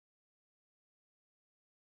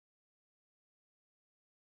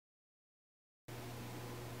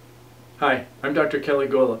Hi, I'm Dr. Kelly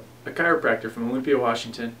Golob, a chiropractor from Olympia,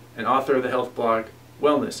 Washington, and author of the health blog,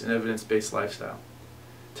 Wellness and Evidence-Based Lifestyle.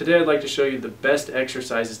 Today I'd like to show you the best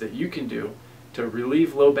exercises that you can do to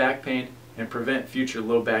relieve low back pain and prevent future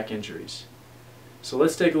low back injuries. So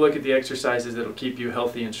let's take a look at the exercises that will keep you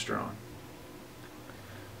healthy and strong.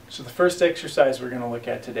 So the first exercise we're going to look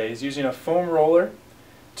at today is using a foam roller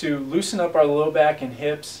to loosen up our low back and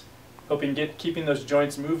hips, keeping those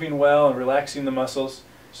joints moving well and relaxing the muscles.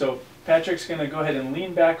 So Patrick's going to go ahead and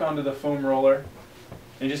lean back onto the foam roller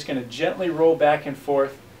and just going to gently roll back and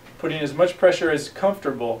forth, putting as much pressure as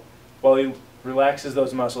comfortable while he relaxes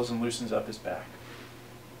those muscles and loosens up his back.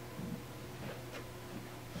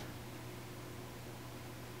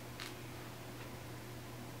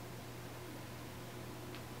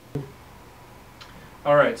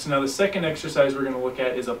 Alright, so now the second exercise we're going to look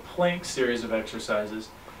at is a plank series of exercises.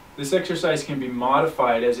 This exercise can be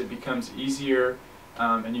modified as it becomes easier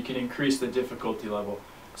and you can increase the difficulty level.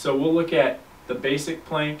 So we'll look at the basic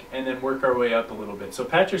plank and then work our way up a little bit. So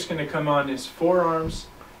Patrick's going to come on his forearms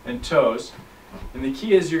and toes, and the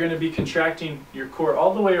key is you're going to be contracting your core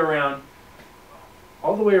all the way around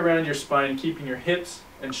your spine, keeping your hips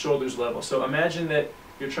and shoulders level. So imagine that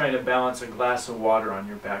you're trying to balance a glass of water on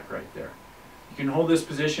your back right there. You can hold this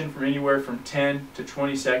position for anywhere from 10 to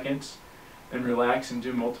 20 seconds and relax and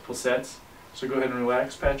do multiple sets. So go ahead and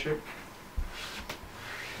relax, Patrick.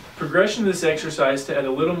 Progression of this exercise to add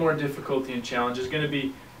a little more difficulty and challenge is going to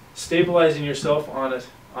be stabilizing yourself on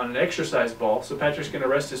an exercise ball. So Patrick's going to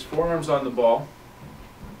rest his forearms on the ball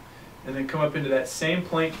and then come up into that same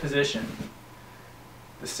plank position.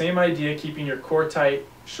 The same idea, keeping your core tight,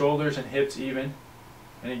 shoulders and hips even.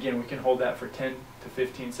 And again, we can hold that for 10 to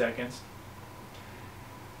 15 seconds.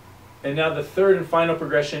 And now the third and final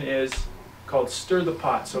progression is called stir the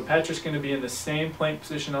pot. So Patrick's going to be in the same plank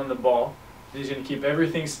position on the ball. He's going to keep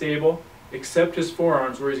everything stable except his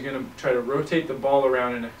forearms, where he's going to try to rotate the ball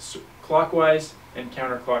around in a clockwise and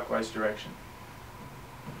counterclockwise direction.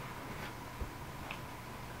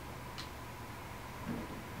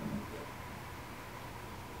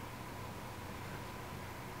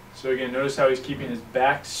 So again, notice how he's keeping his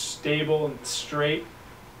back stable and straight,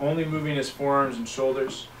 only moving his forearms and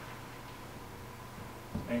shoulders.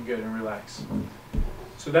 And good, and relax.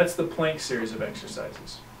 So that's the plank series of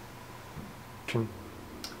exercises.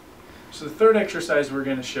 So the third exercise we're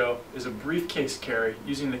going to show is a briefcase carry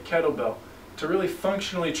using the kettlebell to really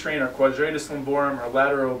functionally train our quadratus lumborum, our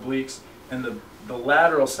lateral obliques, and the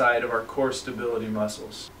lateral side of our core stability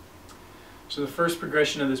muscles. So the first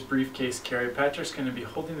progression of this briefcase carry, Patrick's going to be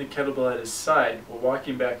holding the kettlebell at his side while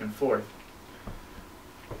walking back and forth.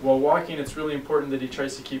 While walking, it's really important that he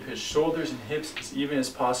tries to keep his shoulders and hips as even as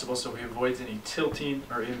possible so he avoids any tilting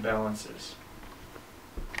or imbalances.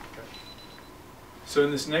 So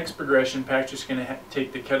in this next progression, Patrick's going to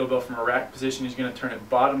take the kettlebell from a rack position. He's going to turn it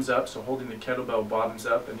bottoms up, so holding the kettlebell bottoms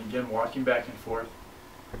up, and again walking back and forth.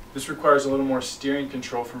 This requires a little more steering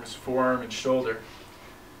control from his forearm and shoulder.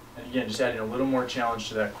 And again, just adding a little more challenge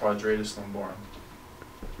to that quadratus lumborum.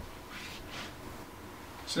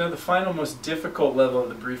 So now the final, most difficult level of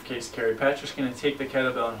the briefcase carry, Patrick's going to take the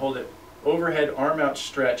kettlebell and hold it overhead, arm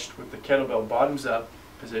outstretched with the kettlebell bottoms up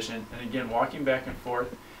position, and again walking back and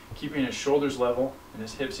forth, keeping his shoulders level and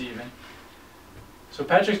his hips even. So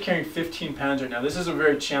Patrick's carrying 15 pounds right now. This is a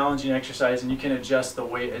very challenging exercise, and you can adjust the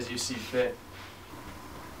weight as you see fit.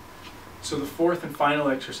 So the fourth and final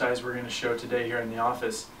exercise we're going to show today here in the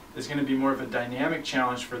office is going to be more of a dynamic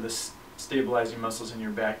challenge for the stabilizing muscles in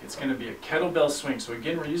your back. It's going to be a kettlebell swing. So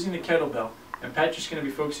again, we're using the kettlebell, and Patrick's going to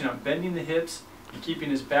be focusing on bending the hips and keeping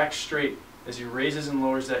his back straight as he raises and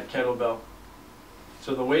lowers that kettlebell.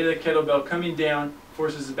 So the weight of the kettlebell coming down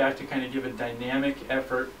forces the back to kind of give a dynamic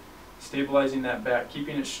effort, stabilizing that back,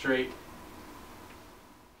 keeping it straight.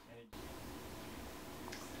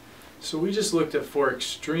 So we just looked at 4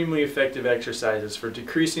 extremely effective exercises for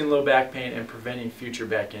decreasing low back pain and preventing future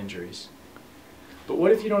back injuries. But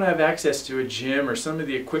what if you don't have access to a gym or some of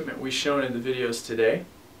the equipment we've shown in the videos today?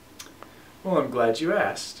 Well, I'm glad you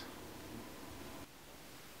asked.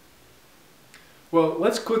 Well,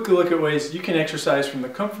 let's quickly look at ways you can exercise from the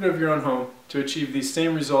comfort of your own home to achieve these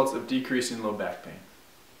same results of decreasing low back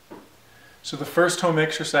pain. So the first home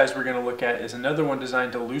exercise we're going to look at is another one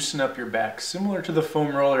designed to loosen up your back, similar to the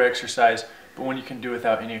foam roller exercise, but one you can do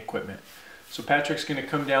without any equipment. So Patrick's going to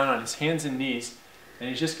come down on his hands and knees, and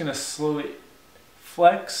he's just going to slowly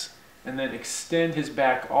flex and then extend his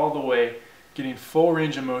back all the way, getting full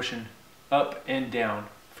range of motion up and down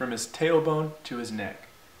from his tailbone to his neck.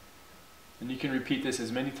 And you can repeat this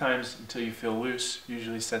as many times until you feel loose.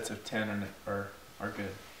 Usually sets of 10 are good.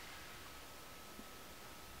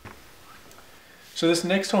 So this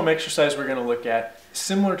next home exercise we're going to look at is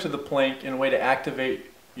similar to the plank in a way to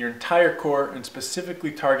activate your entire core and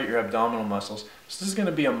specifically target your abdominal muscles. So this is going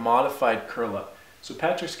to be a modified curl up. So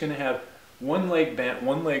Patrick's going to have one leg bent,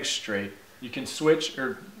 one leg straight. You can switch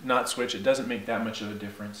or not switch, it doesn't make that much of a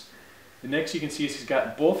difference. The next you can see is he's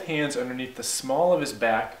got both hands underneath the small of his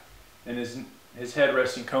back and his head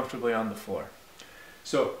resting comfortably on the floor.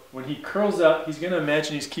 So when he curls up, he's going to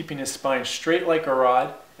imagine he's keeping his spine straight like a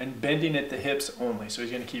rod and bending at the hips only. So he's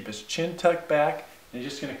going to keep his chin tucked back and he's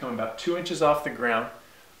just going to come about 2 inches off the ground.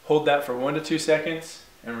 Hold that for 1 to 2 seconds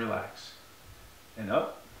and relax. And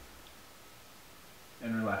up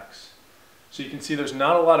and relax. So you can see there's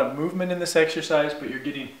not a lot of movement in this exercise, but you're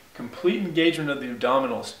getting complete engagement of the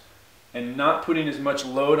abdominals and not putting as much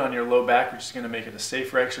load on your low back, which is going to make it a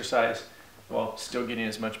safer exercise while still getting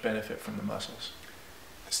as much benefit from the muscles.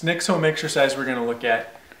 This next home exercise we're going to look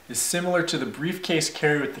at is similar to the briefcase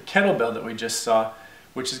carry with the kettlebell that we just saw,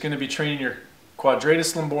 which is going to be training your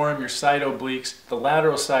quadratus lumborum, your side obliques, the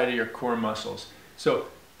lateral side of your core muscles. So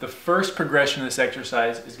the first progression of this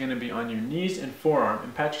exercise is going to be on your knees and forearm,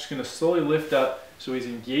 and Patrick's going to slowly lift up so he's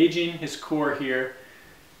engaging his core here.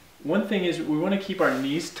 One thing is we want to keep our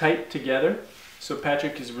knees tight together. So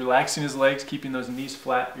Patrick is relaxing his legs, keeping those knees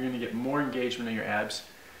flat. You're going to get more engagement in your abs.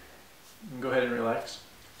 You can go ahead and relax.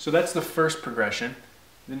 So that's the first progression.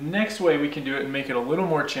 The next way we can do it and make it a little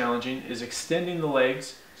more challenging is extending the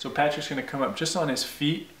legs. So Patrick's going to come up just on his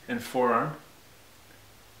feet and forearm.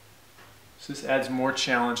 So this adds more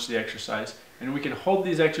challenge to the exercise. And we can hold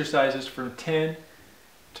these exercises from 10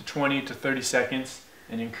 to 20 to 30 seconds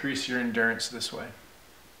and increase your endurance this way.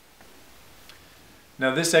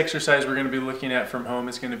 Now this exercise we're going to be looking at from home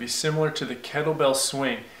is going to be similar to the kettlebell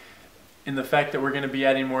swing in the fact that we're going to be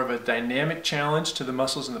adding more of a dynamic challenge to the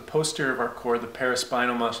muscles in the posterior of our core, the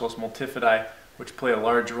paraspinal muscles, multifidi, which play a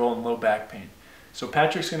large role in low back pain. So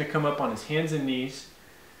Patrick's going to come up on his hands and knees.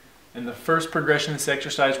 In the first progression of this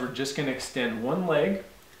exercise, we're just going to extend one leg,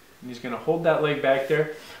 and he's going to hold that leg back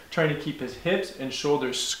there, trying to keep his hips and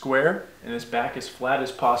shoulders square and his back as flat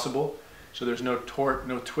as possible, so there's no torque,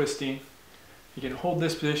 no twisting. You can hold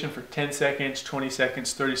this position for 10 seconds, 20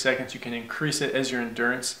 seconds, 30 seconds. You can increase it as your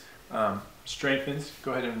endurance strengthens.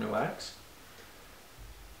 Go ahead and relax.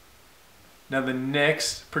 Now the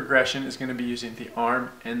next progression is going to be using the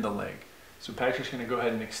arm and the leg. So Patrick's going to go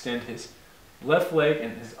ahead and extend his left leg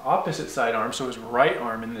and his opposite side arm, so his right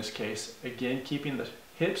arm in this case, again keeping the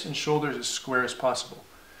hips and shoulders as square as possible.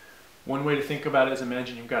 One way to think about it is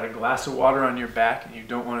imagine you've got a glass of water on your back and you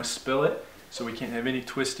don't want to spill it, so we can't have any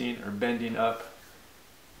twisting or bending up.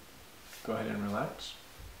 Go ahead and relax.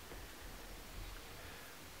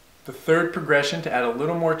 The third progression, to add a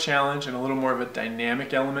little more challenge and a little more of a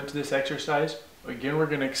dynamic element to this exercise, again we're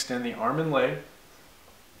going to extend the arm and leg.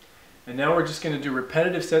 And now we're just going to do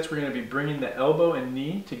repetitive sets. We're going to be bringing the elbow and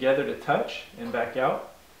knee together to touch and back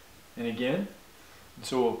out. And again. And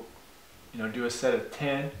so we'll do a set of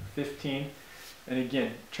 10, 15. And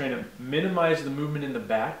again, trying to minimize the movement in the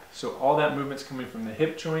back. So all that movement's coming from the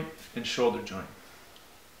hip joint and shoulder joint.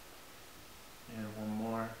 And one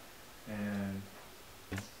more. And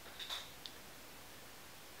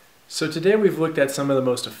so today we've looked at some of the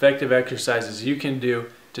most effective exercises you can do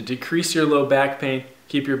to decrease your low back pain,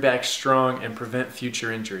 keep your back strong, and prevent future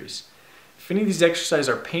injuries. If any of these exercises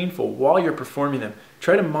are painful while you're performing them,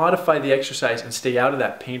 try to modify the exercise and stay out of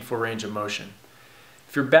that painful range of motion.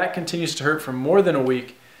 If your back continues to hurt for more than a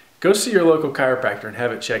week, go see your local chiropractor and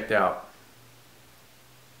have it checked out.